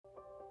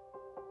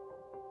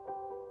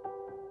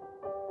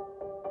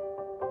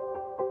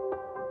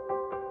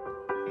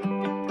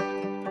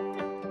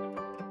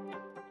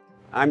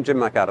I'm Jim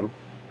McAdam.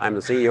 I'm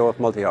the CEO of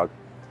Multihog,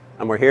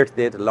 and we're here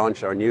today to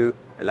launch our new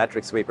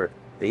electric sweeper,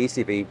 the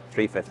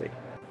ECV350.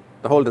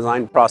 The whole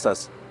design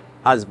process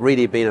has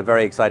really been a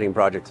very exciting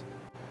project.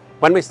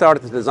 When we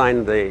started to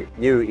design the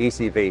new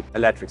ECV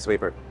electric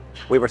sweeper,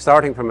 we were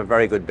starting from a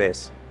very good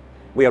base.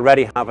 We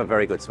already have a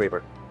very good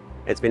sweeper.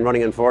 It's been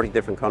running in 40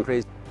 different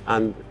countries,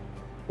 and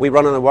we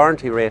run on a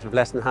warranty rate of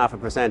less than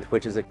 0.5%,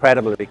 which is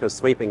incredible because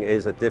sweeping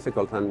is a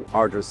difficult and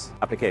arduous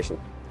application.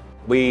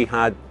 We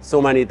had so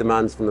many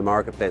demands from the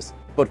marketplace,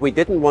 but we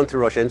didn't want to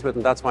rush into it,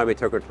 and that's why we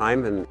took our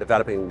time in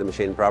developing the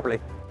machine properly.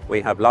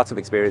 We have lots of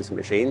experience in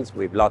machines,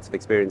 we have lots of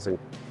experience in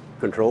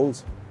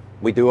controls.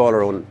 We do all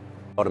our own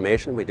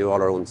automation, we do all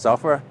our own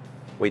software,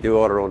 we do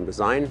all our own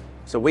design.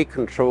 So we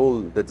control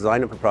the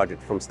design of a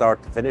project from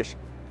start to finish,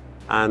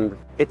 and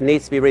it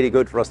needs to be really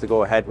good for us to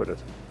go ahead with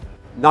it.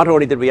 Not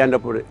only did we end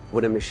up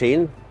with a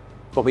machine,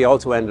 but we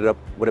also ended up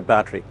with a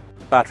battery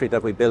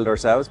that we build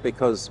ourselves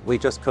because we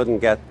just couldn't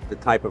get the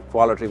type of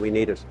quality we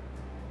needed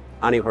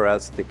anywhere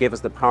else to give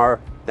us the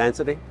power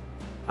density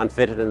and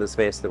fit it in the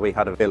space that we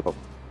had available.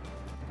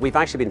 We've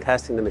actually been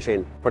testing the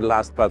machine for the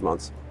last 12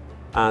 months,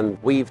 and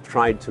we've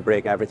tried to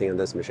break everything in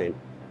this machine.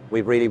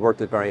 We've really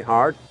worked it very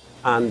hard,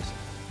 and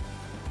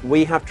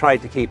we have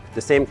tried to keep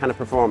the same kind of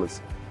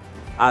performance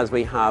as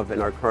we have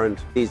in our current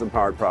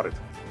diesel-powered product.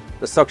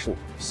 The suction,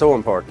 so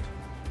important.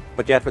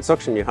 But yet with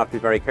suction you have to be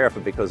very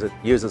careful because it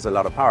uses a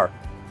lot of power.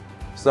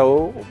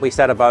 So we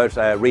set about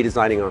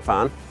redesigning our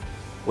fan.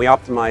 We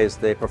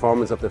optimized the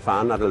performance of the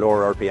fan at a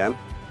lower RPM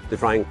to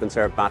try and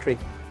conserve battery.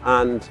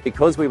 And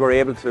because we were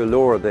able to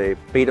lower the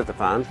speed of the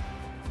fan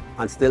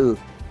and still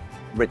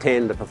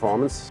retain the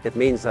performance, it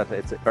means that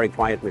it's a very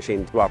quiet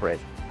machine to operate.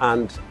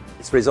 And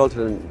it's resulted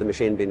in the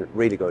machine being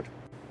really good.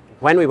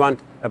 When we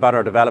went about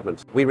our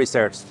development, we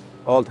researched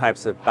all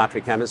types of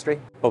battery chemistry,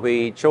 but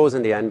we chose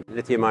in the end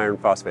lithium iron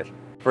phosphate.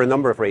 For a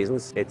number of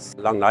reasons. It's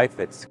long life,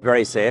 it's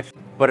very safe,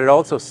 but it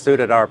also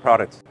suited our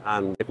product,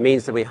 and it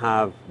means that we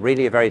have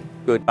really a very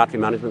good battery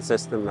management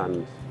system,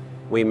 and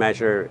we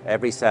measure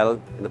every cell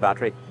in the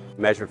battery,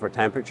 measure it for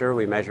temperature,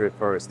 we measure it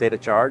for state of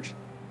charge,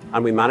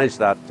 and we manage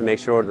that to make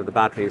sure that the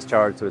battery is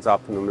charged to its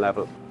optimum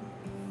level.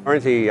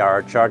 Currently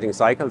our charging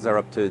cycles are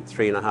up to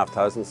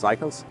 3,500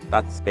 cycles.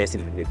 That's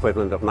basically the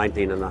equivalent of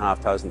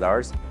 19,500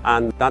 hours,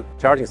 and that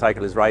charging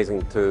cycle is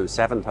rising to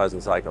 7,000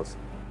 cycles.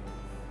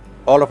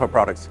 All of our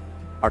products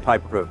are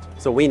type approved.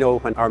 So we know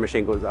when our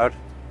machine goes out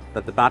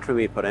that the battery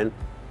we put in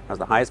has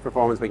the highest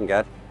performance we can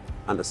get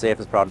and the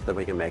safest product that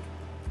we can make.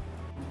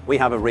 We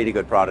have a really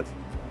good product,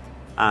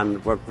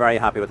 and we're very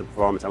happy with the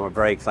performance, and we're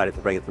very excited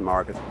to bring it to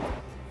market.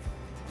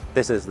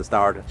 This is the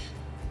start of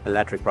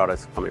electric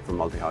products coming from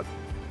Multihog.